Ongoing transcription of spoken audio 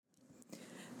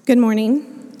Good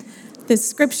morning. The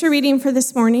scripture reading for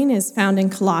this morning is found in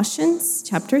Colossians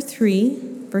chapter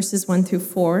 3, verses 1 through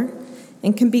 4,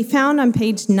 and can be found on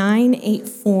page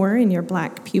 984 in your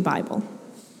black pew Bible.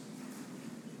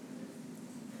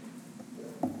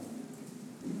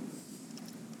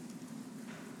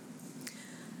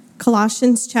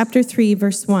 Colossians chapter 3,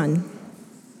 verse 1.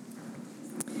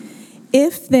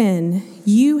 If then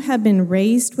you have been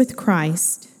raised with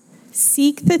Christ,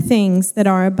 seek the things that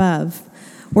are above,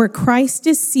 where Christ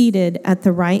is seated at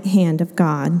the right hand of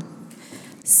God.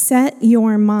 Set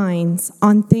your minds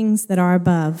on things that are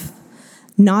above,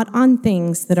 not on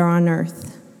things that are on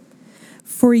earth.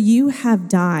 For you have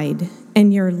died,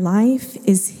 and your life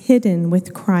is hidden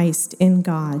with Christ in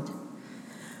God.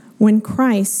 When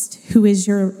Christ, who is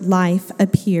your life,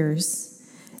 appears,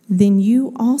 then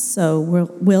you also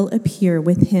will appear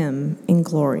with him in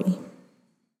glory.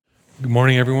 Good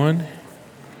morning, everyone.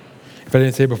 If I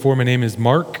didn't say it before, my name is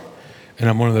Mark, and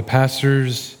I'm one of the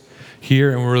pastors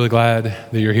here, and we're really glad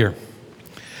that you're here.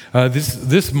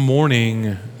 This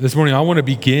morning, I want to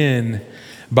begin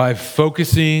by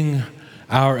focusing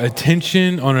our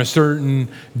attention on a certain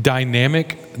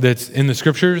dynamic that's in the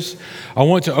scriptures. I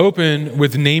want to open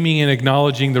with naming and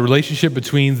acknowledging the relationship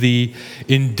between the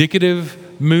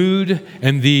indicative mood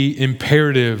and the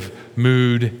imperative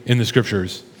mood in the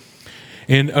scriptures.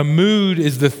 And a mood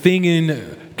is the thing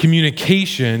in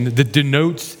communication that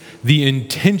denotes the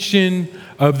intention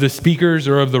of the speakers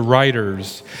or of the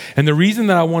writers. And the reason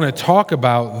that I want to talk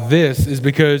about this is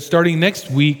because starting next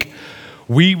week,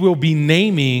 we will be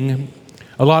naming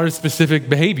a lot of specific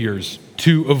behaviors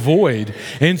to avoid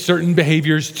and certain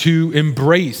behaviors to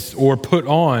embrace or put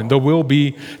on. There will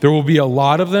be a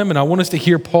lot of them, and I want us to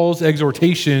hear Paul's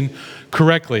exhortation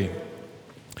correctly.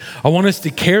 I want us to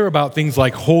care about things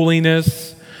like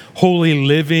holiness, holy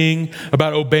living,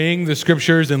 about obeying the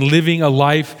scriptures and living a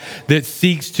life that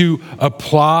seeks to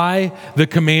apply the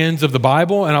commands of the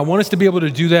Bible. And I want us to be able to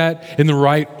do that in the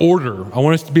right order. I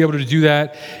want us to be able to do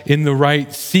that in the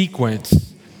right sequence.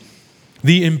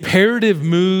 The imperative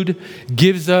mood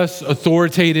gives us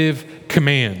authoritative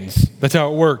commands. That's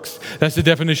how it works. That's the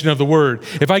definition of the word.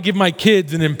 If I give my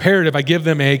kids an imperative, I give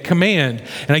them a command.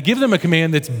 And I give them a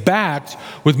command that's backed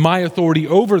with my authority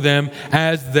over them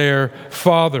as their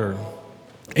father.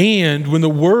 And when the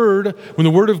word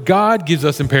of God gives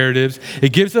us imperatives,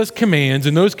 it gives us commands,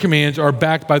 and those commands are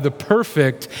backed by the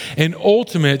perfect and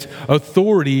ultimate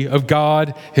authority of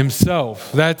God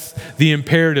himself. That's the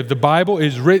imperative. The Bible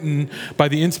is written by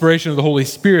the inspiration of the Holy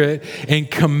Spirit, and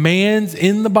commands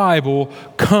in the Bible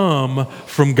come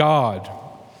from God.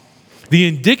 The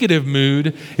indicative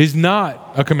mood is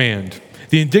not a command.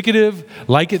 The indicative,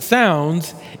 like it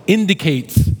sounds,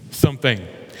 indicates something.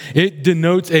 It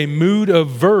denotes a mood of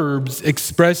verbs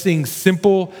expressing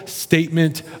simple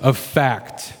statement of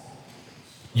fact.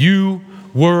 You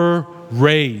were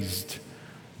raised.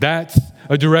 That's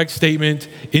a direct statement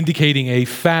indicating a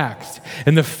fact.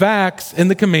 And the facts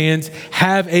and the commands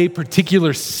have a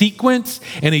particular sequence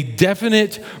and a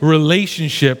definite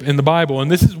relationship in the Bible.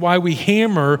 And this is why we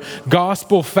hammer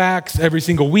gospel facts every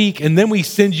single week, and then we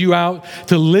send you out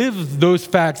to live those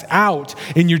facts out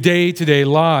in your day-to-day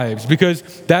lives, because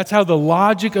that's how the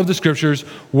logic of the scriptures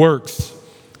works.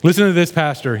 Listen to this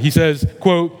pastor. He says,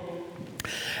 quote,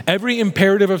 "Every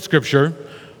imperative of scripture,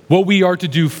 what we are to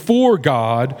do for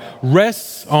God,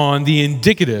 rests on the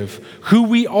indicative, who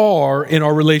we are in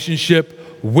our relationship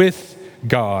with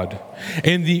God.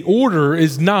 And the order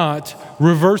is not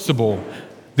reversible.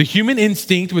 The human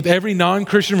instinct with every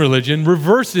non-Christian religion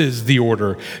reverses the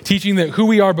order, teaching that who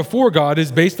we are before God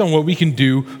is based on what we can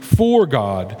do for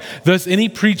God. Thus, any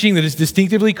preaching that is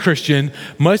distinctively Christian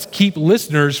must keep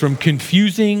listeners from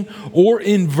confusing or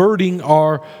inverting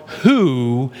our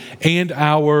who and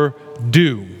our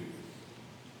do."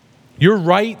 Your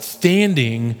right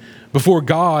standing before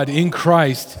God in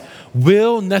Christ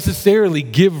will necessarily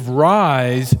give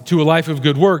rise to a life of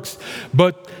good works,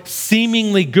 but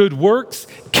seemingly good works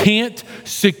can't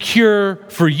secure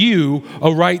for you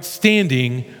a right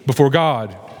standing before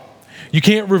God. You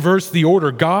can't reverse the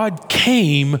order. God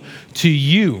came to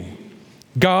you.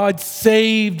 God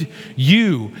saved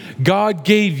you. God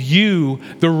gave you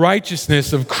the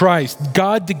righteousness of Christ.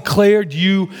 God declared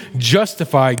you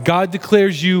justified. God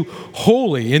declares you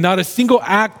holy. And not a single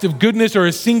act of goodness or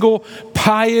a single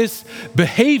pious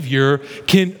behavior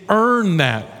can earn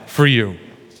that for you.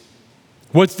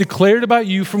 What's declared about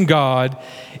you from God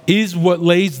is what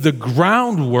lays the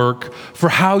groundwork for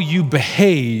how you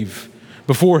behave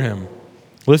before him.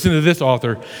 Listen to this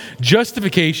author.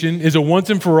 Justification is a once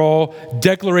and for all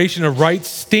declaration of right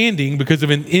standing because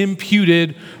of an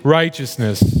imputed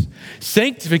righteousness.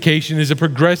 Sanctification is a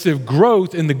progressive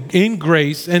growth in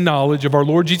grace and knowledge of our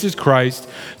Lord Jesus Christ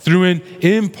through an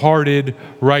imparted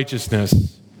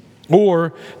righteousness.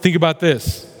 Or think about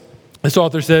this. This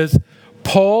author says,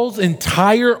 Paul's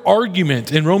entire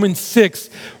argument in Romans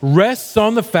 6 rests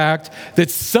on the fact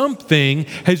that something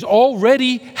has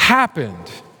already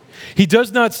happened. He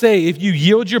does not say, if you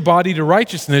yield your body to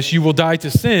righteousness, you will die to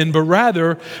sin, but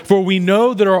rather, for we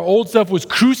know that our old self was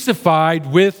crucified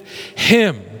with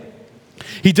him.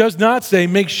 He does not say,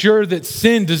 make sure that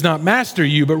sin does not master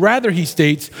you, but rather he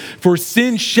states, for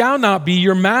sin shall not be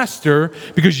your master,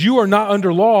 because you are not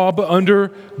under law, but under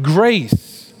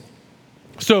grace.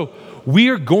 So, we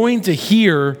are going to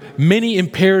hear many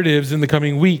imperatives in the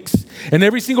coming weeks. And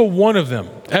every single one of them,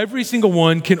 every single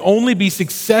one can only be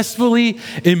successfully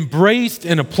embraced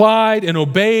and applied and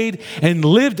obeyed and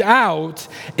lived out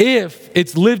if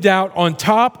it's lived out on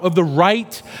top of the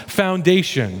right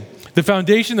foundation. The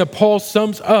foundation that Paul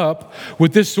sums up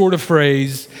with this sort of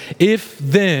phrase, if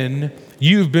then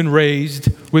you've been raised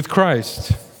with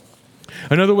Christ.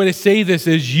 Another way to say this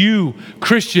is you,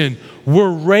 Christian,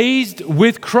 were raised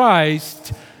with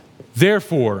Christ,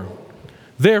 therefore.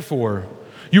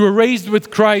 You were raised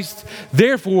with Christ,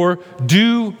 therefore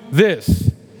do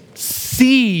this.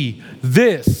 See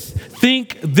this.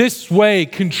 Think this way.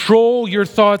 Control your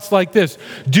thoughts like this.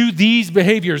 Do these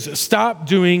behaviors. Stop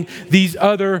doing these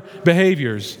other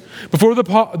behaviors. Before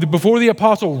the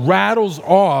apostle rattles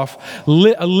off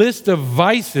a list of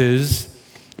vices,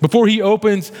 before he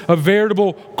opens a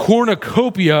veritable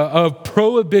cornucopia of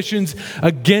prohibitions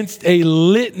against a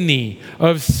litany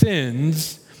of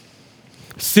sins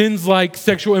like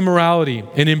sexual immorality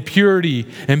and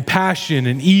impurity and passion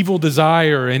and evil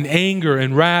desire and anger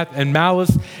and wrath and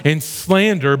malice and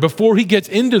slander, before he gets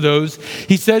into those,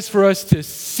 he says for us to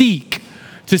seek,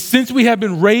 since we have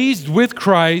been raised with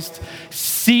Christ,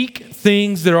 seek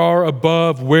things that are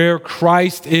above where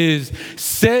Christ is.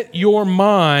 Set your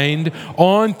mind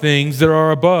on things that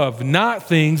are above, not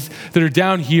things that are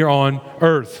down here on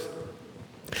earth.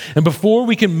 And before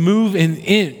we can move an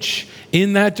inch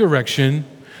in that direction,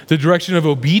 the direction of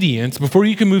obedience, before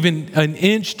you can move an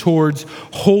inch towards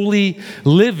holy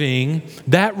living,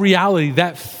 that reality,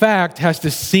 that fact has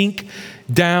to sink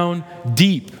down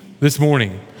deep this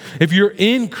morning. If you're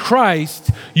in Christ,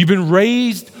 you've been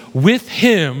raised with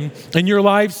him, and your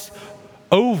life's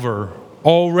over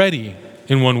already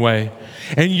in one way.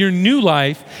 And your new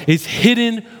life is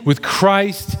hidden with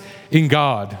Christ in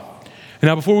God. And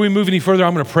now before we move any further,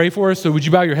 I'm going to pray for us. So would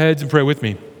you bow your heads and pray with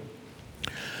me?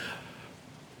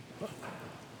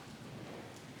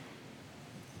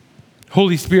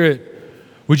 Holy Spirit,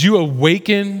 would you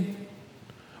awaken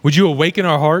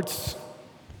our hearts?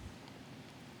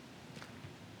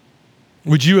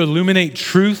 Would you illuminate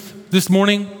truth this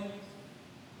morning?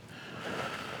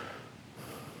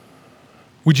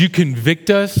 Would you convict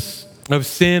us of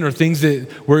sin or things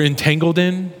that we're entangled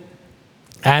in?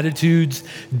 Attitudes,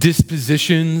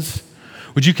 dispositions.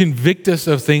 Would you convict us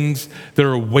of things that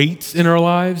are weights in our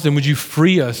lives? And would you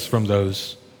free us from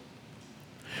those?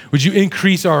 Would you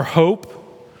increase our hope?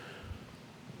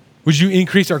 Would you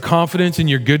increase our confidence in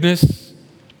your goodness?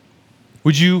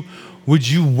 Would you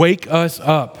wake us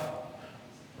up,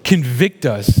 convict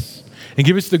us, and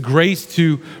give us the grace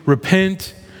to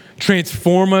repent,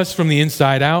 transform us from the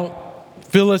inside out,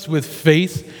 fill us with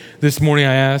faith this morning,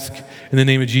 I ask, in the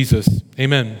name of Jesus.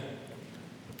 Amen.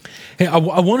 Hey, I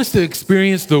want us to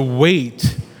experience the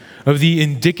weight of the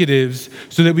indicatives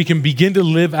so that we can begin to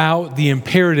live out the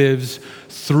imperatives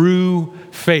through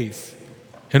faith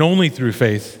and only through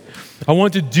faith. I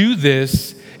want to do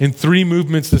this in 3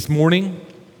 movements this morning.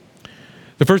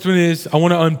 The first one is I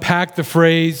want to unpack the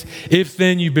phrase, if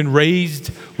then you've been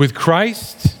raised with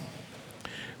Christ.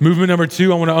 Movement number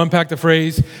 2, I want to unpack the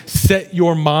phrase, set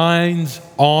your minds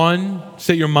on.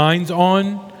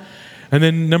 And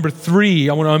then number 3,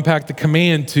 I want to unpack the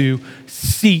command to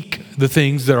seek the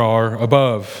things that are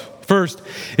above. First,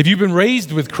 if you've been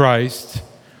raised with Christ,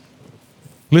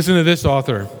 listen to this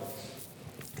author.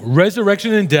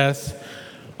 Resurrection and death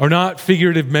are not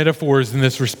figurative metaphors in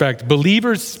this respect.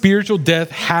 Believers' spiritual death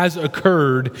has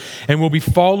occurred and will be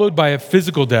followed by a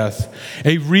physical death.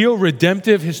 A real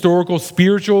redemptive, historical,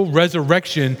 spiritual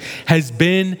resurrection has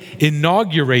been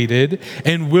inaugurated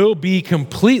and will be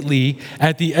completely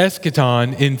at the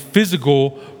eschaton in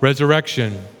physical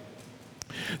resurrection.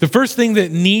 The first thing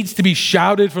that needs to be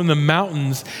shouted from the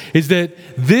mountains is that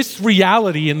this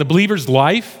reality in the believer's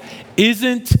life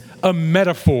isn't a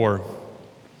metaphor.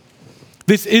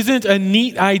 This isn't a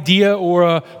neat idea or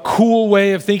a cool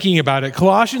way of thinking about it.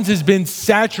 Colossians has been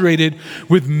saturated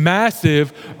with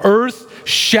massive,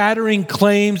 earth-shattering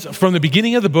claims from the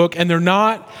beginning of the book, and they're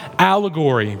not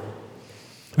allegory.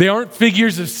 They aren't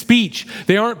figures of speech.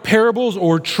 They aren't parables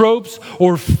or tropes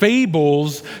or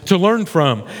fables to learn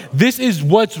from. This is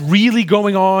what's really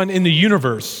going on in the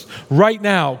universe right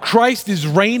now. Christ is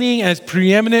reigning as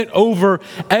preeminent over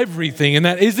everything, and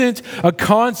that isn't a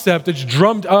concept that's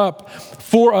drummed up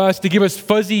for us to give us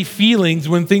fuzzy feelings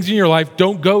when things in your life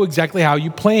don't go exactly how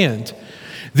you planned.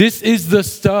 This is the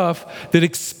stuff that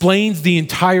explains the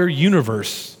entire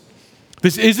universe.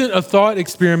 This isn't a thought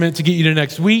experiment to get you to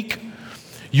next week.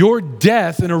 Your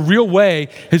death, in a real way,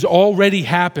 has already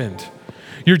happened.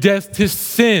 Your death to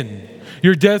sin,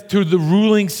 your death to the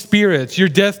ruling spirits, your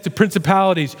death to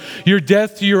principalities, your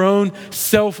death to your own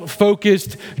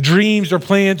self-focused dreams or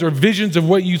plans or visions of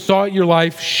what you thought your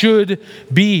life should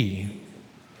be.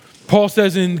 Paul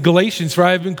says in Galatians, "For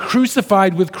I have been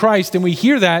crucified with Christ," and we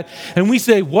hear that and we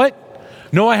say, "What?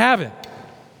 No, I haven't.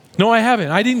 No, I haven't.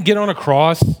 I didn't get on a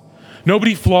cross.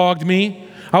 Nobody flogged me.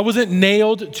 I wasn't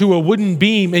nailed to a wooden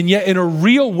beam," and yet in a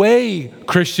real way,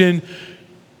 Christian,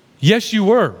 yes, you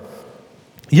were.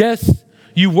 Yes,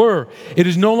 you were. It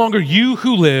is no longer you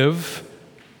who live,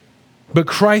 but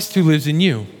Christ who lives in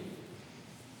you.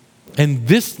 And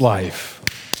this life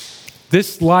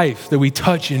that we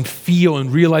touch and feel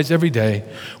and realize every day,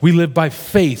 we live by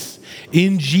faith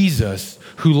in Jesus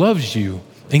who loves you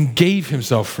and gave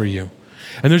himself for you.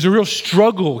 And there's a real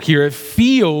struggle here. It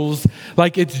feels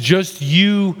like it's just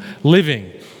you living.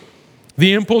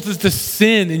 The impulses to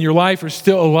sin in your life are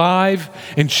still alive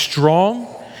and strong.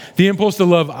 The impulse to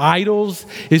love idols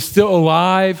is still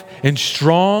alive and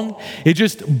strong. It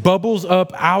just bubbles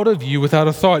up out of you without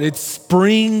a thought. It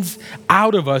springs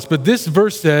out of us. But this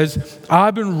verse says,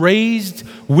 "I've been raised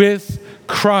with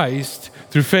Christ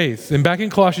through faith." And back in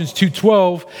Colossians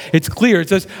 2:12, it's clear. It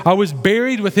says, "I was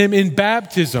buried with him in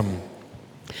baptism,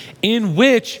 in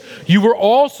which you were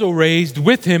also raised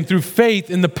with him through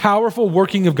faith in the powerful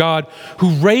working of God who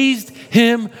raised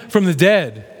him from the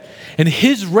dead." And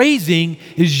his raising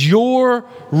is your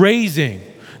raising.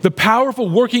 The powerful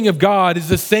working of God is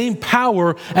the same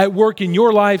power at work in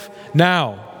your life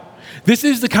now. This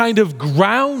is the kind of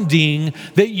grounding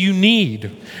that you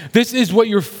need. This is what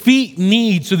your feet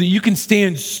need so that you can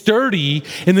stand sturdy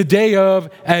in the day of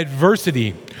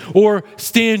adversity, or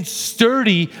stand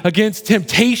sturdy against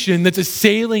temptation that's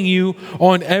assailing you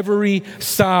on every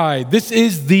side. This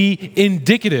is the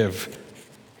indicative.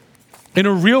 In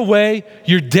a real way,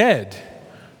 you're dead.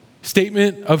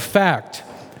 Statement of fact.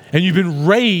 And you've been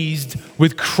raised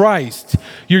with Christ.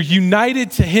 You're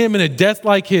united to him in a death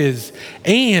like his.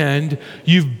 And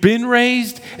you've been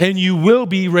raised and you will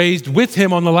be raised with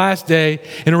him on the last day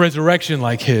in a resurrection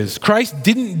like his. Christ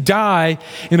didn't die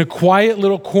in a quiet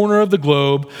little corner of the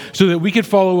globe so that we could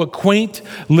follow a quaint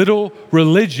little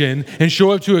religion and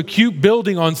show up to a cute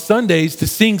building on Sundays to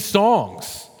sing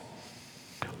songs.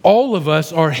 All of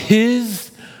us are his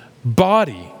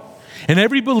body. And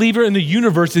every believer in the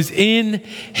universe is in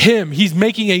him. He's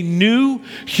making a new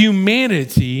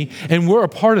humanity, and we're a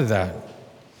part of that.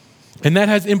 And that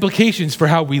has implications for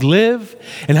how we live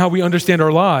and how we understand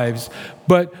our lives.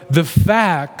 But the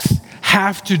facts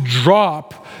have to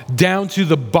drop down to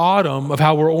the bottom of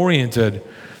how we're oriented.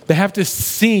 They have to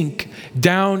sink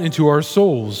down into our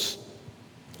souls.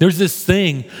 There's this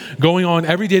thing going on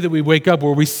every day that we wake up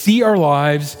where we see our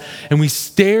lives and we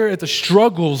stare at the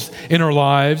struggles in our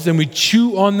lives and we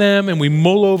chew on them and we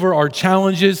mull over our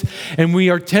challenges, and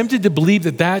we are tempted to believe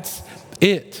that that's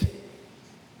it,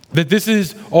 that this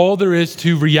is all there is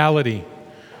to reality.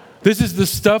 This is the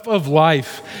stuff of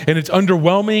life, and it's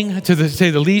underwhelming to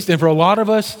say the least, and for a lot of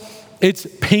us, it's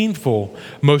painful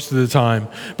most of the time.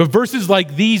 But verses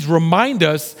like these remind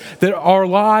us that our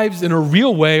lives in a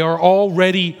real way are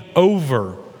already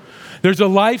over. There's a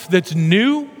life that's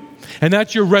new, and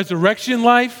that's your resurrection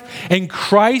life, and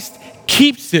Christ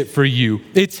keeps it for you.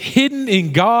 It's hidden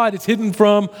in God. It's hidden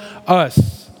from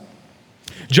us.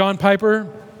 John Piper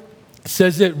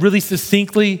says it really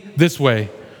succinctly this way: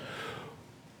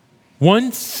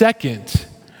 1 second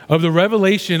of the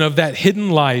revelation of that hidden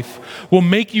life will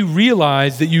make you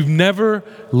realize that you've never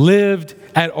lived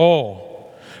at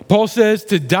all. Paul says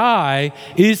to die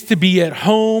is to be at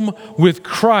home with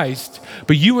Christ,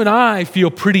 but you and I feel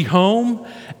pretty home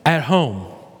at home.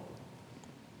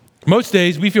 Most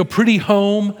days we feel pretty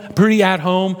at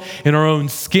home in our own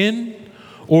skin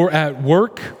or at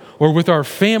work or with our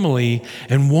family,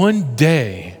 and one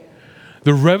day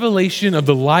The revelation of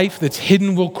the life that's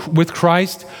hidden with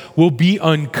Christ will be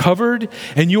uncovered,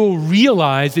 and you'll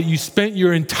realize that you spent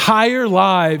your entire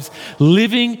lives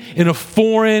living in a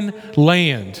foreign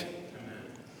land.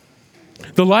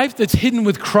 The life that's hidden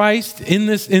with Christ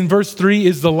in verse 3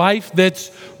 is the life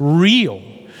that's real.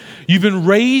 You've been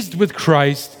raised with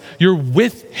Christ. You're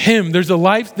with him. There's a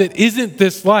life that isn't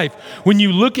this life. When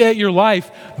you look at your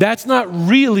life, that's not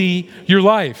really your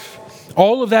life.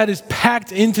 All of that is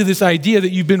packed into this idea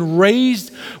that you've been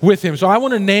raised with him. So I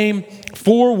want to name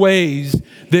 4 ways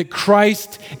that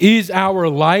Christ is our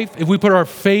life if we put our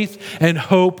faith and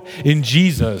hope in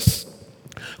Jesus.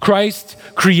 Christ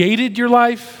created your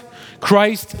life.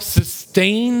 Christ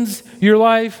sustains your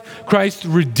life. Christ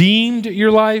redeemed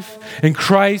your life. And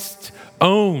Christ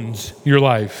owns your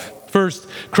life. First,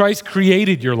 Christ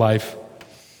created your life.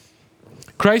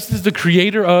 Christ is the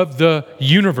creator of the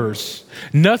universe.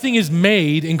 Nothing is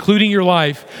made, including your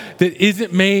life, that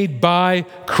isn't made by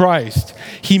Christ.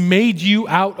 He made you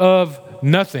out of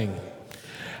nothing.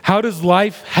 How does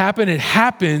life happen? It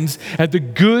happens at the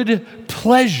good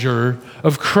pleasure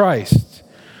of Christ.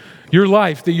 Your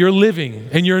life that you're living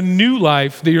and your new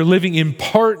life that you're living in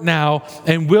part now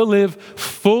and will live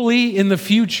fully in the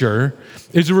future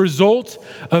is a result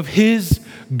of his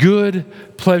good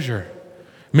pleasure.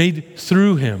 Made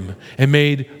through him and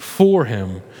made for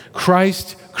him.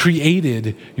 Christ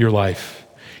created your life.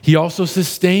 He also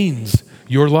sustains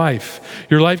your life.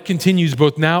 Your life continues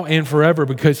both now and forever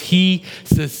because he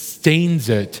sustains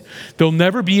it. There'll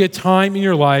never be a time in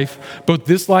your life, both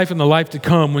this life and the life to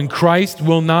come, when Christ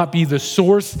will not be the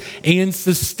source and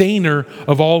sustainer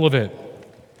of all of it.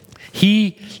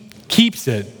 He keeps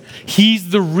it. He's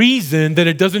the reason that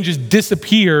it doesn't just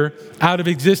disappear out of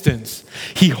existence.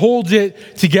 He holds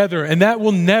it together, and that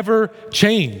will never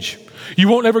change. You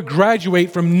won't ever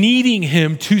graduate from needing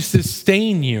him to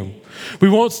sustain you. We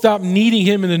won't stop needing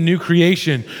him in the new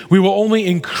creation. We will only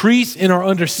increase in our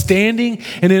understanding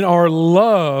and in our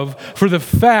love for the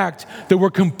fact that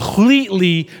we're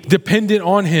completely dependent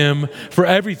on him for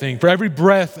everything, for every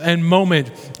breath and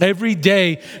moment, every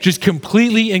day, just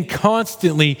completely and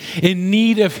constantly in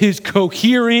need of his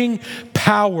cohering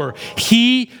power.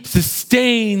 He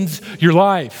sustains your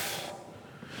life.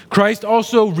 Christ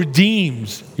also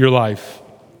redeems your life.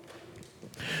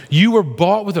 You were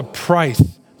bought with a price,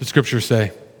 the scriptures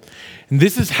say. And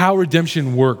this is how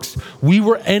redemption works. We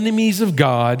were enemies of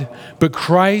God, but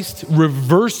Christ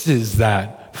reverses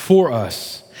that for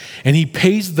us. And he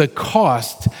pays the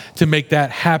cost to make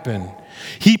that happen.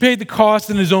 He paid the cost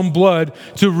in his own blood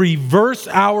to reverse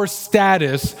our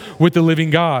status with the living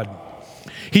God.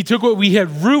 He took what we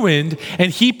had ruined and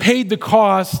he paid the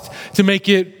cost to make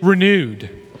it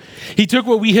renewed. He took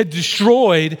what we had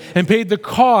destroyed and paid the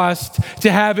cost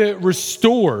to have it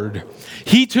restored.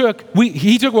 He took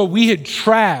what we had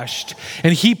trashed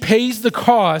and he pays the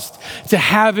cost to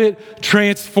have it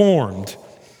transformed.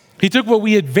 He took what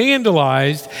we had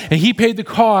vandalized and he paid the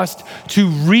cost to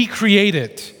recreate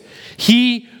it.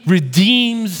 He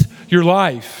redeems your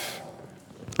life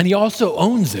and he also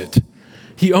owns it.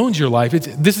 He owns your life.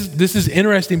 This is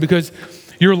interesting because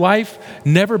your life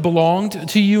never belonged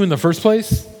to you in the first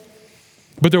place.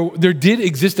 But there did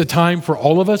exist a time for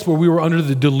all of us where we were under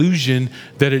the delusion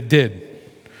that it did.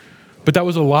 But that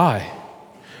was a lie.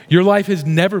 Your life has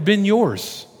never been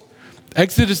yours.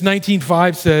 Exodus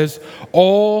 19:5 says,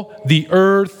 "All the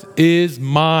earth is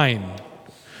mine."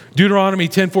 Deuteronomy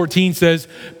 10:14 says,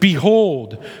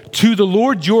 "Behold, to the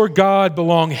Lord your God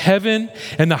belong heaven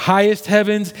and the highest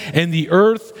heavens and the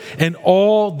earth and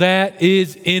all that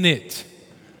is in it."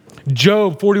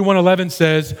 Job 41:11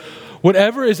 says,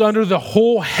 "Whatever is under the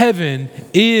whole heaven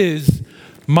is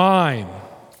mine."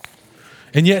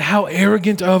 And yet how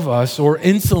arrogant of us or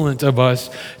insolent of us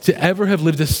to ever have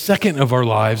lived a second of our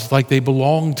lives like they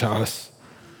belong to us.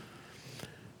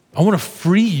 I want to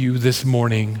free you this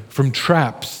morning from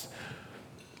traps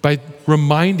by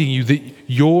reminding you that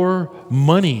your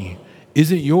money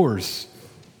isn't yours.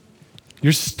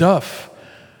 Your stuff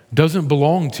doesn't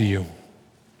belong to you.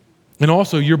 And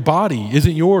also, your body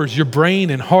isn't yours, your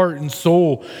brain and heart and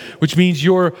soul, which means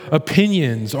your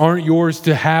opinions aren't yours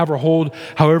to have or hold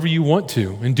however you want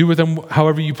to and do with them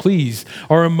however you please.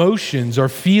 Our emotions, our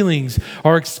feelings,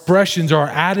 our expressions, our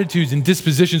attitudes and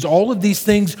dispositions, all of these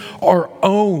things are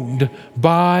owned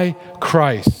by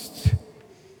Christ.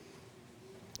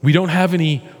 We don't have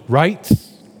any rights.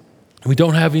 We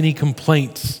don't have any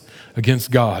complaints against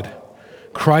God.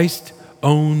 Christ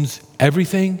owns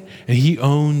everything and he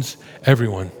owns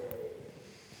everyone.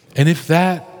 And if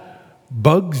that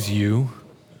bugs you,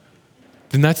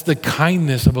 then that's the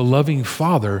kindness of a loving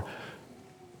father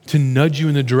to nudge you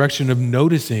in the direction of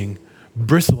noticing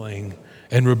bristling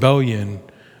and rebellion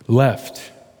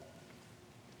left.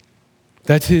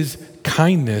 That's his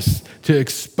kindness to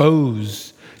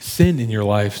expose sin in your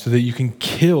life so that you can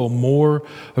kill more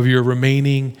of your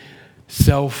remaining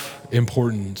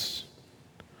self-importance.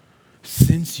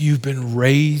 Since you've been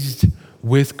raised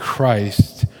with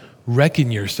Christ,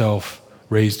 reckon yourself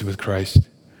raised with Christ.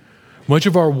 Much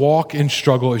of our walk and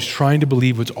struggle is trying to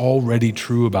believe what's already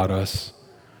true about us.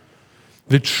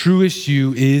 The truest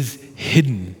you is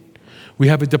hidden. We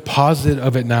have a deposit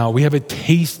of it now. We have a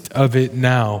taste of it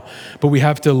now. But we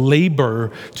have to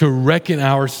labor to reckon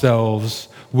ourselves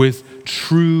with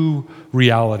true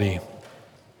reality.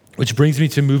 Which brings me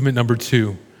to movement number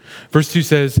 2. Verse 2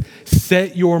 says,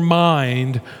 set your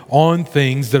mind on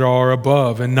things that are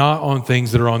above and not on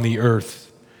things that are on the earth.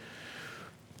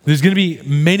 There's going to be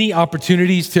many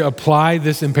opportunities to apply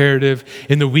this imperative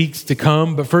in the weeks to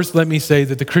come. But first, let me say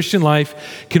that the Christian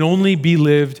life can only be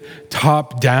lived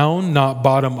top down, not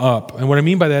bottom up. And what I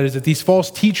mean by that is that these false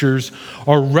teachers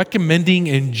are recommending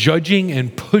and judging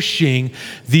and pushing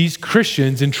these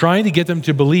Christians and trying to get them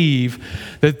to believe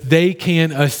that they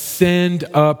can ascend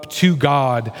up to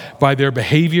God by their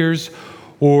behaviors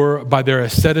or by their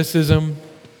asceticism.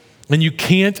 And you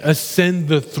can't ascend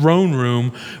the throne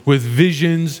room with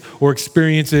visions or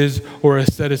experiences or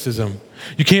asceticism.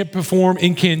 You can't perform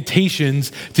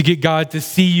incantations to get God to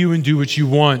see you and do what you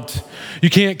want. You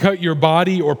can't cut your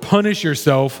body or punish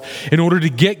yourself in order to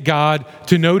get God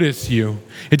to notice you.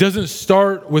 It doesn't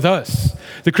start with us.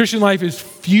 The Christian life is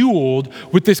fueled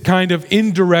with this kind of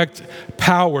indirect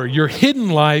power. Your hidden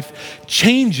life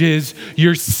changes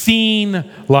your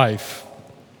seen life.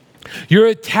 Your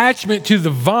attachment to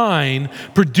the vine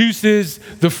produces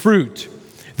the fruit.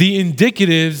 The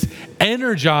indicatives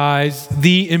energize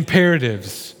the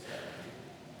imperatives.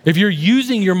 If you're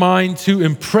using your mind to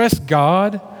impress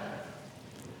God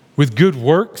with good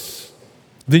works,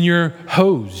 then you're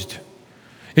hosed.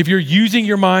 If you're using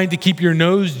your mind to keep your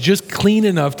nose just clean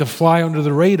enough to fly under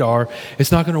the radar,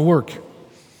 it's not going to work.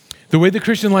 The way the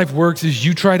Christian life works is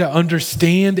you try to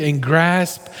understand and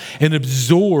grasp and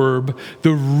absorb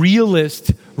the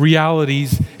realist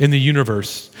realities in the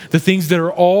universe, the things that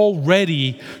are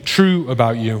already true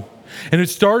about you. And it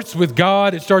starts with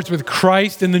God, it starts with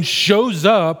Christ, and then shows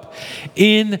up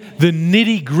in the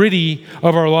nitty-gritty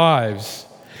of our lives.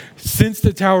 Since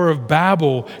the Tower of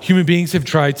Babel, human beings have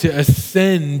tried to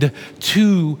ascend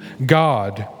to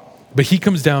God, but he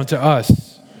comes down to us.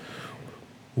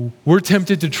 We're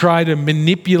tempted to try to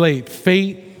manipulate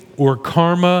fate or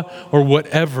karma or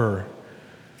whatever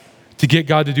to get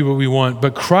God to do what we want,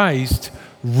 but Christ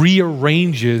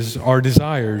rearranges our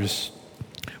desires.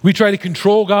 We try to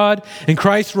control God, and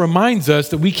Christ reminds us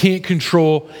that we can't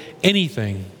control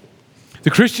anything. The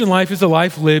Christian life is a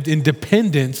life lived in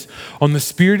dependence on the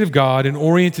Spirit of God and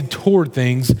oriented toward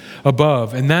things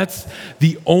above. And that's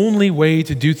the only way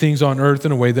to do things on earth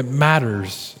in a way that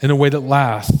matters, in a way that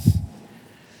lasts.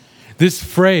 This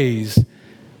phrase,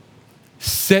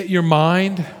 set your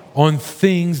mind on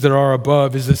things that are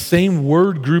above, is the same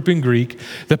word group in Greek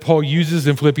that Paul uses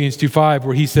in Philippians 2:5,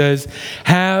 where he says,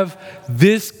 have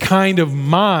this kind of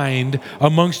mind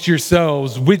amongst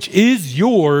yourselves, which is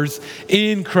yours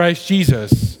in Christ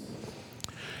Jesus.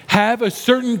 Have a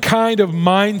certain kind of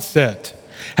mindset.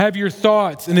 Have your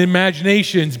thoughts and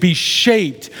imaginations be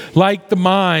shaped like the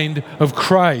mind of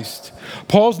Christ.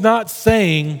 Paul's not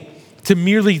saying to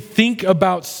merely think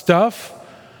about stuff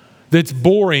that's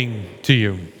boring to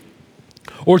you,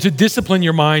 or to discipline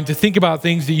your mind to think about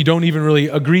things that you don't even really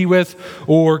agree with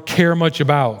or care much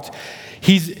about.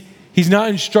 He's not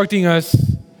instructing us.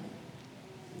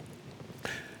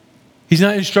 He's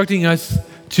not instructing us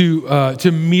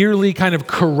to merely kind of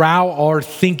corral our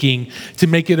thinking to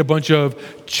make it a bunch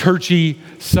of churchy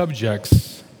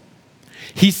subjects.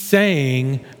 He's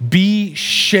saying, be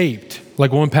shaped.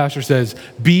 Like one pastor says,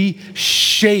 be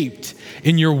shaped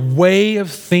in your way of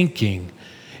thinking,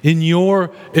 in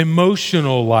your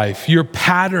emotional life, your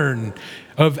pattern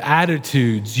of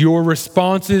attitudes, your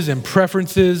responses and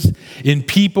preferences in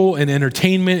people and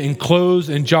entertainment and clothes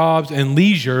and jobs and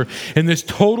leisure. And this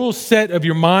total set of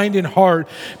your mind and heart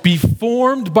be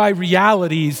formed by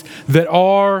realities that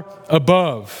are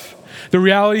above. The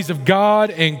realities of God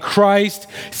and Christ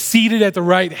seated at the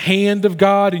right hand of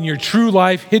God, and your true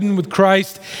life hidden with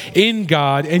Christ in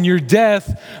God, and your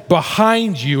death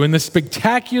behind you, and the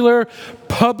spectacular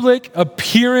public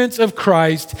appearance of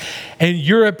Christ, and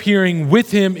you're appearing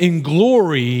with him in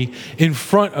glory in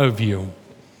front of you.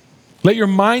 Let your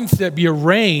mindset be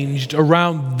arranged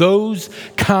around those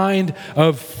kind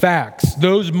of facts,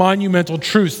 those monumental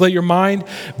truths. Let your mind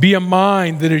be a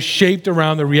mind that is shaped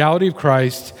around the reality of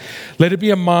Christ. Let it be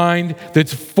a mind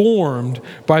that's formed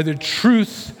by the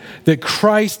truth that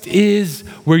Christ is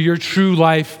where your true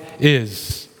life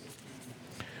is.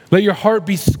 Let your heart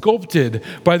be sculpted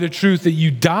by the truth that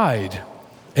you died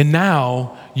and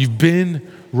now you've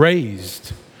been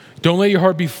raised. Don't let your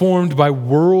heart be formed by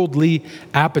worldly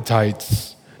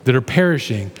appetites that are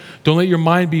perishing. Don't let your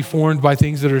mind be formed by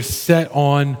things that are set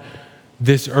on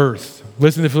this earth.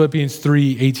 Listen to Philippians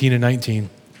 3:18 and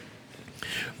 19.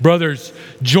 Brothers,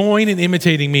 join in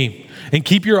imitating me and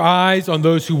keep your eyes on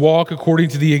those who walk according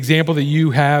to the example that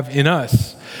you have in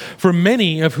us. For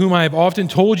many of whom I have often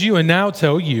told you and now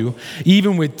tell you,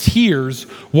 even with tears,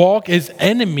 walk as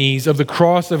enemies of the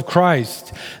cross of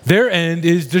Christ. Their end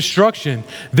is destruction.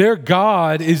 Their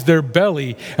God is their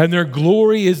belly, and their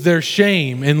glory is their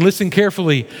shame. And listen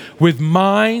carefully, with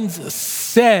minds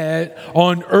set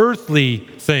on earthly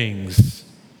things.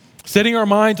 Setting our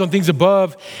minds on things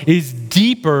above is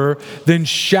deeper than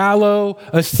shallow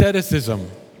asceticism.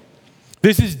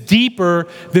 This is deeper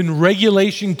than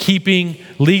regulation-keeping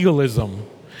legalism.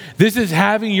 This is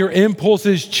having your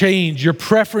impulses change, your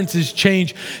preferences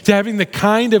change, to having the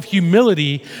kind of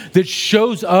humility that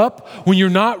shows up when you're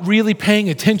not really paying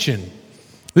attention.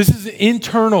 This is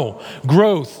internal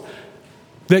growth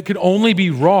that could only be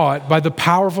wrought by the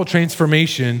powerful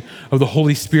transformation of the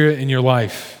Holy Spirit in your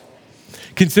life.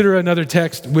 Consider another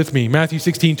text with me, Matthew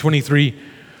 16:23,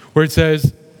 where it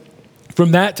says,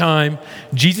 from that time,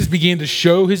 Jesus began to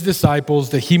show his disciples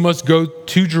that he must go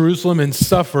to Jerusalem and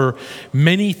suffer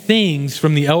many things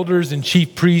from the elders and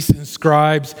chief priests and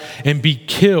scribes and be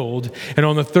killed, and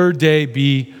on the third day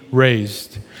be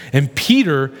raised. And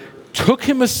Peter took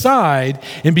him aside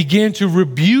and began to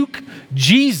rebuke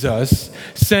Jesus,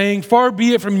 saying, far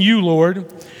be it from you,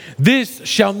 Lord, this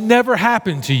shall never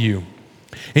happen to you.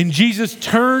 And Jesus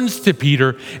turns to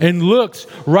Peter and looks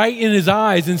right in his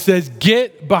eyes and says,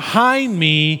 get behind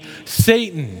me,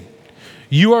 Satan.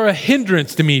 You are a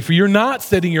hindrance to me, for you're not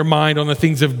setting your mind on the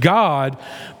things of God,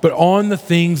 but on the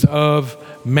things of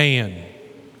man.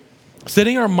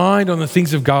 Setting our mind on the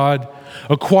things of God,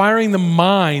 acquiring the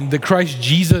mind that Christ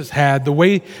Jesus had, the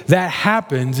way that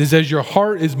happens is as your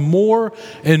heart is more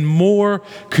and more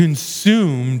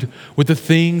consumed with the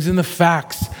things and the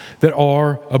facts that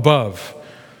are above.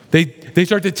 They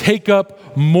start to take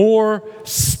up more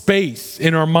space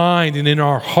in our mind and in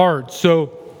our heart.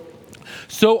 So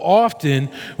often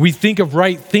we think of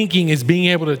right thinking as being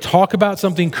able to talk about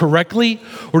something correctly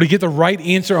or to get the right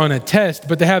answer on a test,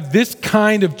 but to have this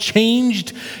kind of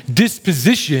changed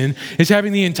disposition is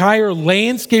having the entire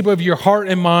landscape of your heart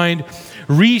and mind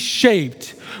reshaped,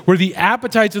 where the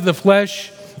appetites of the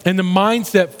flesh and the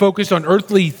mindset focused on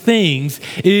earthly things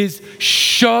is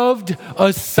shoved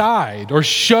aside or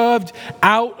shoved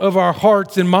out of our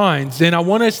hearts and minds. And I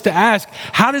want us to ask,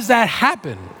 how does that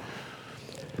happen?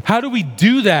 How do we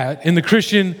do that in the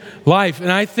Christian life?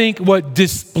 And I think what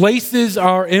displaces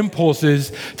our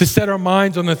impulses to set our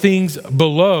minds on the things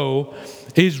below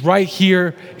is right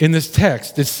here in this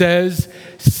text. It says,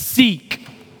 seek.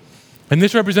 And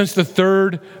this represents the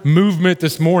third movement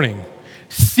this morning.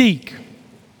 Seek.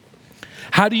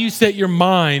 How do you set your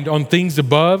mind on things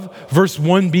above? Verse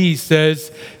 1b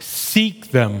says,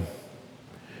 seek them.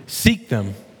 Seek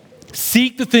them.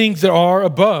 Seek the things that are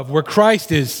above, where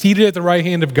Christ is, seated at the right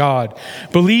hand of God.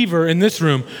 Believer in this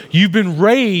room, you've been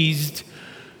raised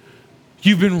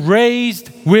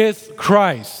with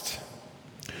Christ.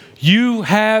 You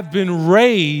have been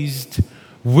raised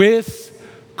with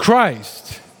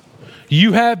Christ.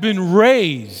 You have been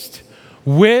raised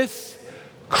with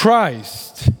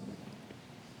Christ.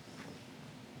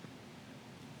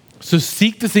 So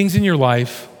seek the things in your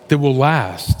life that will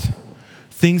last,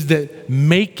 things that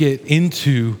make it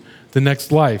into the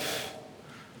next life.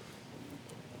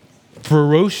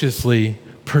 Ferociously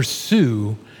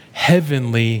pursue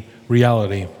heavenly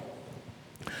reality.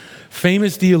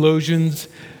 Famous theologians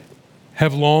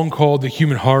have long called the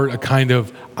human heart a kind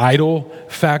of idol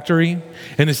factory.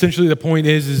 And essentially the point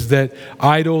is that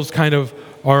idols kind of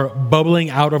are bubbling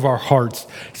out of our hearts.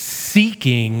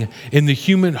 Seeking in the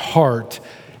human heart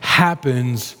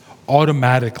happens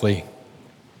automatically,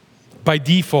 by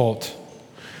default.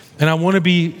 And I want to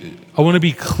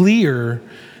be clear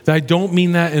that I don't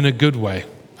mean that in a good way.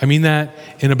 I mean that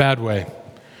in a bad way.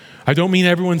 I don't mean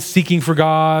everyone's seeking for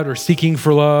God or seeking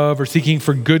for love or seeking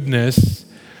for goodness.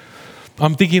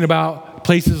 I'm thinking about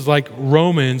places like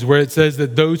Romans, where it says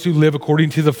that those who live according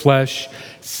to the flesh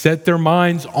set their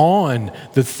minds on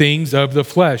the things of the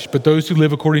flesh, but those who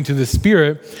live according to the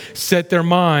Spirit set their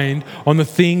mind on the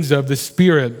things of the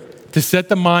Spirit. To set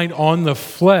the mind on the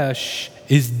flesh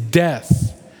is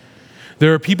death.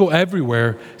 There are people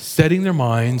everywhere setting their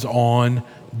minds on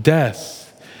death.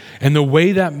 And the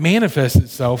way that manifests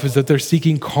itself is that they're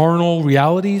seeking carnal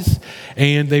realities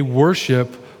and they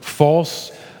worship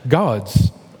false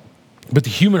gods. But the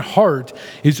human heart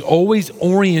is always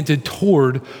oriented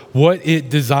toward what it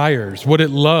desires, what it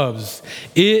loves.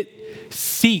 It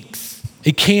seeks.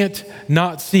 It can't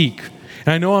not seek.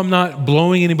 And I know I'm not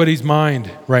blowing anybody's mind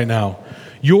right now.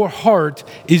 Your heart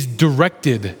is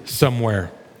directed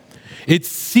somewhere. It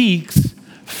seeks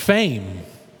fame.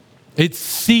 It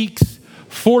seeks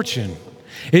fortune.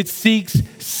 It seeks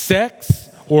sex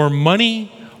or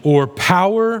money or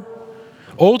power.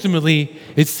 Ultimately,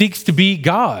 it seeks to be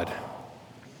God,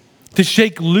 to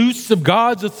shake loose of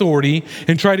God's authority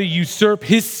and try to usurp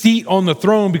his seat on the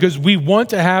throne because we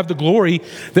want to have the glory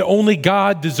that only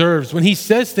God deserves. When he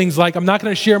says things like, I'm not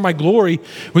going to share my glory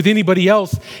with anybody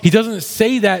else, he doesn't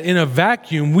say that in a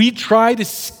vacuum. We try to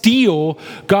steal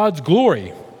God's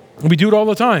glory. And we do it all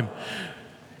the time.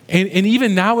 And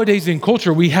even nowadays in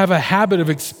culture, we have a habit of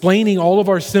explaining all of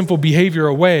our sinful behavior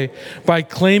away by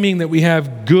claiming that we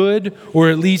have good or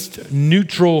at least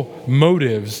neutral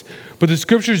motives. But the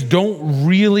scriptures don't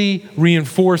really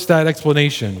reinforce that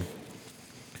explanation.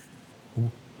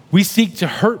 We seek to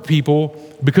hurt people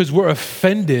because we're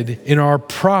offended in our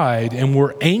pride and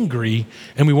we're angry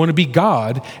and we want to be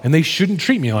God and they shouldn't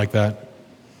treat me like that.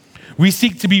 We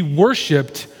seek to be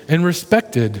worshiped and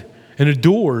respected and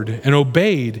adored and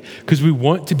obeyed because we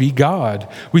want to be God.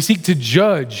 We seek to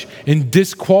judge and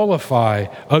disqualify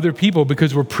other people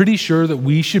because we're pretty sure that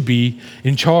we should be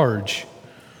in charge.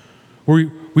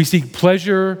 We seek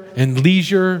pleasure and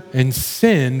leisure and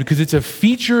sin because it's a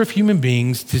feature of human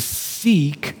beings to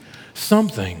seek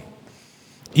something.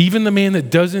 Even the man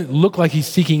that doesn't look like he's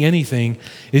seeking anything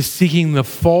is seeking the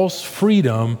false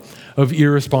freedom of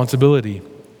irresponsibility.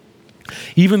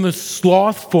 Even the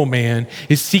slothful man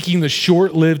is seeking the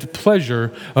short-lived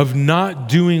pleasure of not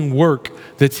doing work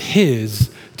that's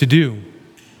his to do.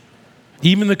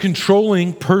 Even the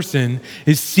controlling person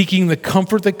is seeking the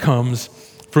comfort that comes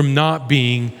from not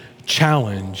being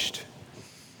challenged.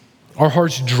 Our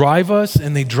hearts drive us,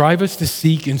 and they drive us to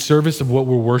seek in service of what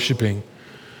we're worshiping.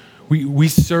 We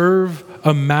serve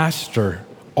a master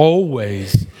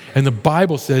always, and the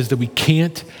Bible says that we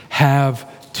can't have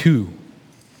two.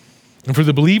 And for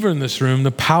the believer in this room, the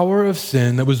power of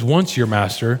sin that was once your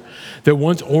master, that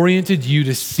once oriented you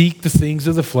to seek the things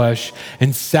of the flesh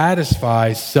and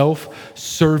satisfy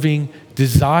self-serving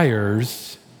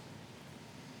desires,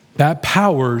 that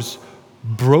power's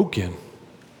broken.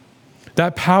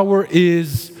 That power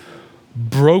is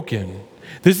broken.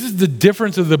 This is the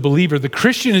difference of the believer. The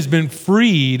Christian has been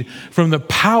freed from the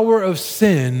power of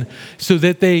sin so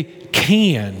that they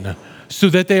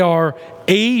are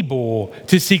able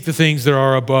to seek the things that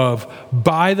are above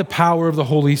by the power of the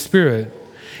Holy Spirit.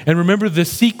 And remember the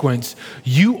sequence.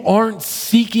 You aren't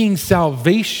seeking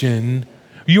salvation.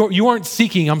 You aren't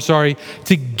seeking,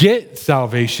 to get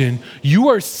salvation. You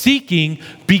are seeking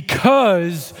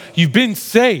because you've been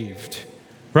saved,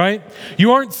 right?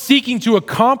 You aren't seeking to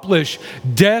accomplish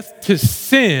death to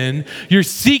sin. You're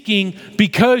seeking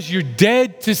because you're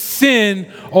dead to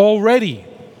sin already.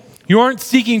 You aren't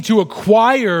seeking to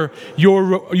acquire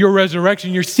your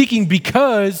resurrection. You're seeking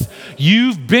because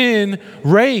you've been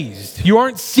raised. You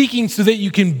aren't seeking so that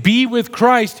you can be with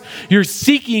Christ. You're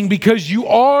seeking because you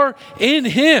are in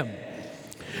him.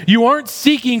 You aren't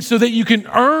seeking so that you can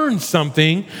earn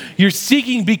something. You're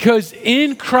seeking because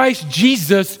in Christ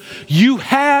Jesus, you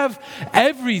have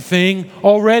everything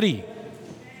already.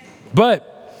 But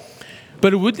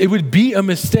it would be a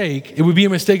mistake. It would be a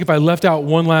mistake if I left out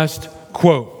one last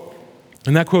quote.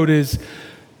 And that quote is,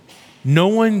 no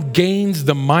one gains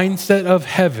the mindset of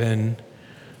heaven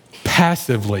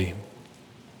passively.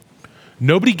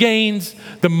 Nobody gains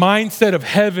the mindset of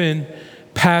heaven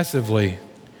passively.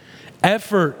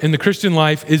 Effort in the Christian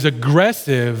life is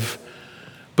aggressive,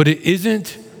 but it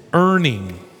isn't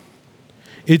earning.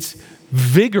 It's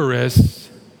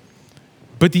vigorous,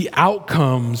 but the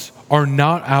outcomes are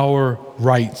not our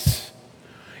rights.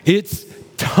 It's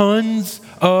tons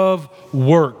of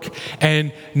work,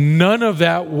 and none of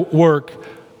that work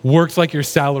works like your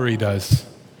salary does.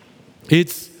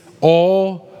 It's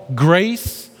all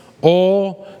grace,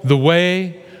 all the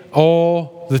way,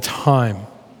 all the time.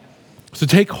 So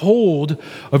take hold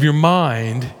of your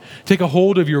mind, take a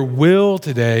hold of your will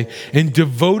today and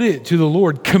devote it to the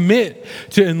Lord. Commit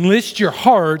to enlist your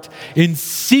heart in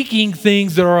seeking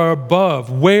things that are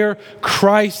above, where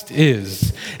Christ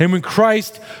is. And when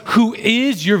Christ, who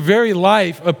is your very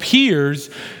life, appears,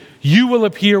 you will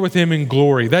appear with him in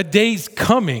glory. That day's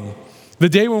coming. The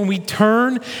day when we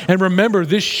turn and remember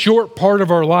this short part of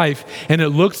our life and it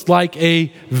looks like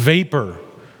a vapor.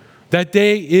 That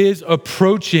day is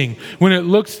approaching when it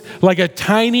looks like a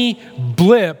tiny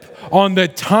blip on the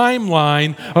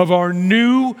timeline of our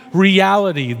new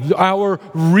reality, our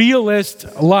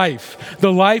realist life,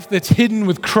 the life that's hidden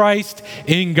with Christ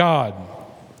in God.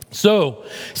 So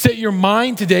set your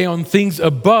mind today on things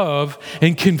above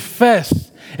and confess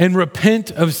and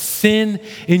repent of sin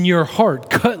in your heart.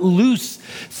 Cut loose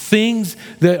things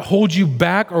that hold you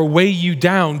back or weigh you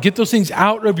down. Get those things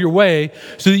out of your way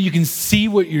so that you can see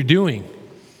what you're doing,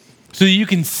 so that you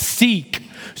can seek,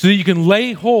 so that you can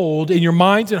lay hold in your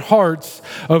minds and hearts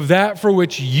of that for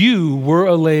which you were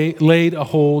laid a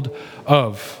hold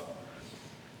of.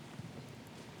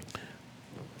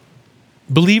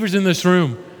 Believers in this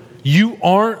room, you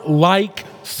aren't like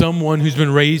someone who's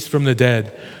been raised from the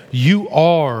dead. You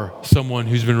are someone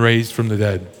who's been raised from the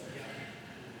dead.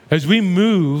 As we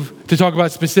move to talk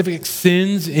about specific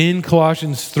sins in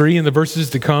Colossians 3 and the verses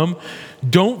to come,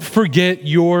 don't forget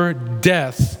your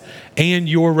death and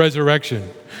your resurrection.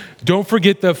 Don't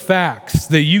forget the facts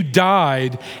that you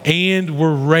died and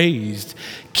were raised.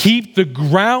 Keep the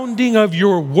grounding of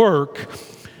your work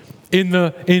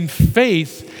in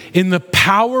faith, in the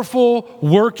powerful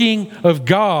working of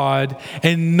God,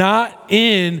 and not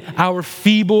in our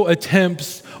feeble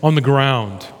attempts on the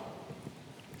ground.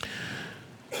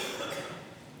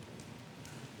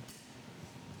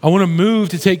 I want to move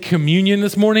to take communion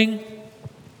this morning,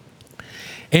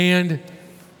 and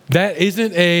that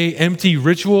isn't an empty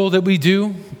ritual that we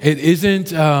do. It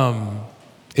isn't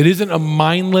a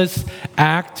mindless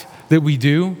act that we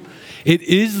do. It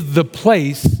is the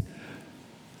place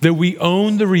that we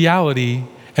own the reality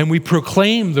and we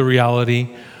proclaim the reality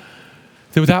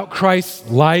that without Christ's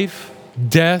life,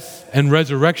 death, and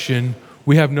resurrection,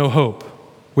 we have no hope.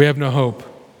 We have no hope.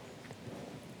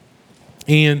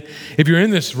 And if you're in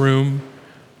this room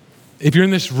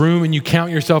and you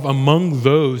count yourself among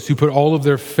those who put all of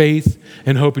their faith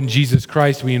and hope in Jesus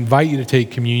Christ, we invite you to take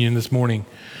communion this morning.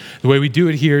 The way we do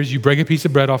it here is you break a piece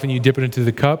of bread off and you dip it into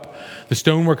the cup. The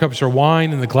stoneware cups are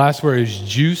wine and the glassware is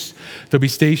juice. There'll be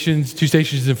two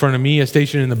stations in front of me, a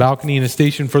station in the balcony and a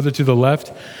station further to the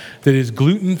left that is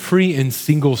gluten-free and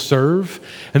single serve.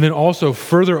 And then also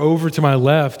further over to my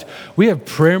left, we have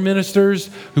prayer ministers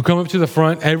who come up to the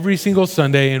front every single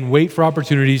Sunday and wait for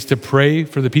opportunities to pray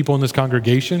for the people in this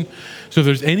congregation. So if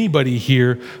there's anybody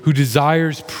here who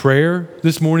desires prayer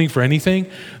this morning for anything,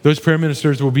 those prayer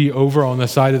ministers will be over on the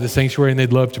side of the sanctuary and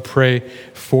they'd love to pray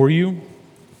for you.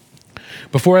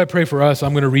 Before I pray for us,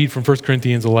 I'm going to read from 1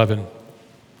 Corinthians 11.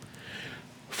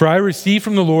 For I received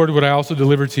from the Lord what I also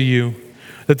delivered to you,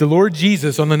 that the Lord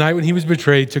Jesus, on the night when he was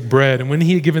betrayed, took bread, and when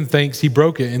he had given thanks, he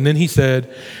broke it. And then he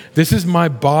said, "This is my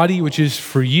body, which is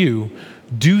for you.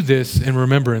 Do this in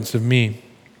remembrance of me."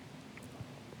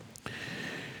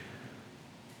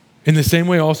 In the same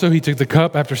way also, he took the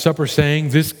cup after supper,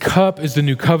 saying, "This cup is the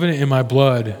new covenant in my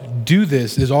blood. Do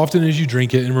this as often as you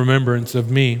drink it in remembrance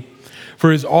of me.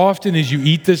 For as often as you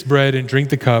eat this bread and drink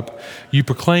the cup, you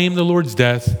proclaim the Lord's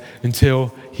death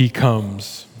until he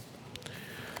comes."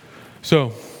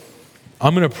 So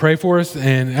I'm going to pray for us.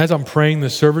 And as I'm praying, the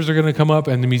servers are going to come up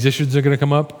and the musicians are going to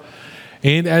come up.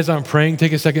 And as I'm praying,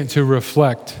 take a second to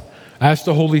reflect. Ask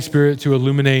the Holy Spirit to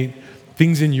illuminate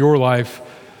things in your life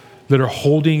that are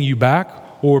holding you back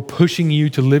or pushing you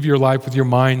to live your life with your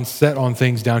mind set on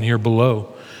things down here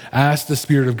below. Ask the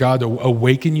Spirit of God to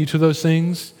awaken you to those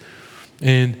things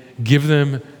and give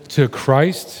them to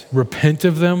Christ, repent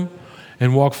of them,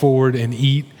 and walk forward and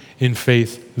eat in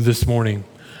faith this morning.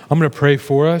 I'm going to pray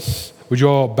for us. Would you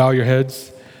all bow your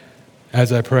heads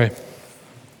as I pray?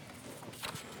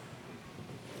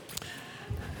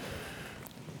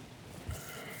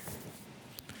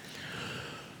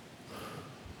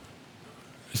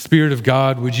 Spirit of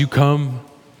God, would you come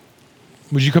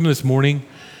this morning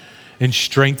and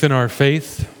strengthen our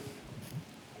faith?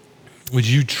 Would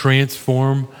you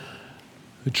transform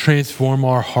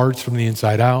our hearts from the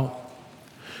inside out?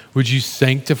 Would you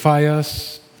sanctify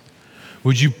us?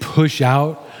 Would you push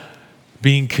out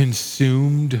being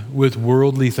consumed with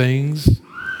worldly things,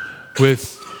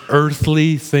 with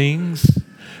earthly things,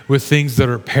 with things that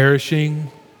are perishing?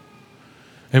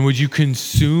 And would you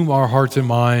consume our hearts and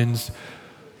minds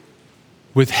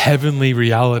with heavenly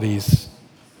realities?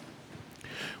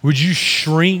 Would you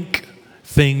shrink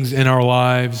things in our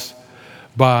lives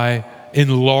by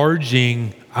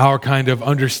enlarging our kind of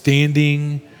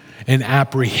understanding and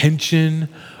apprehension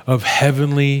of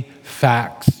heavenly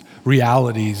facts,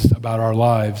 realities about our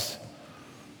lives?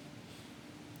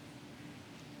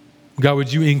 God,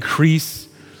 would you increase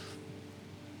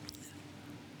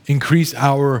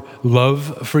our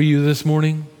love for you this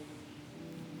morning?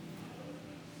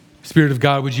 Spirit of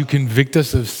God, would you convict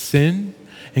us of sin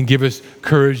and give us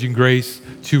courage and grace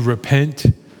to repent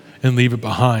and leave it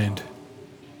behind?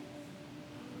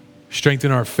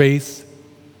 Strengthen our faith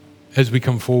as we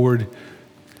come forward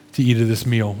to eat of this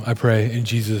meal, I pray in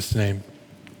Jesus' name.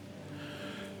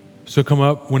 So come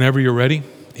up whenever you're ready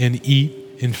and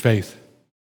eat in faith.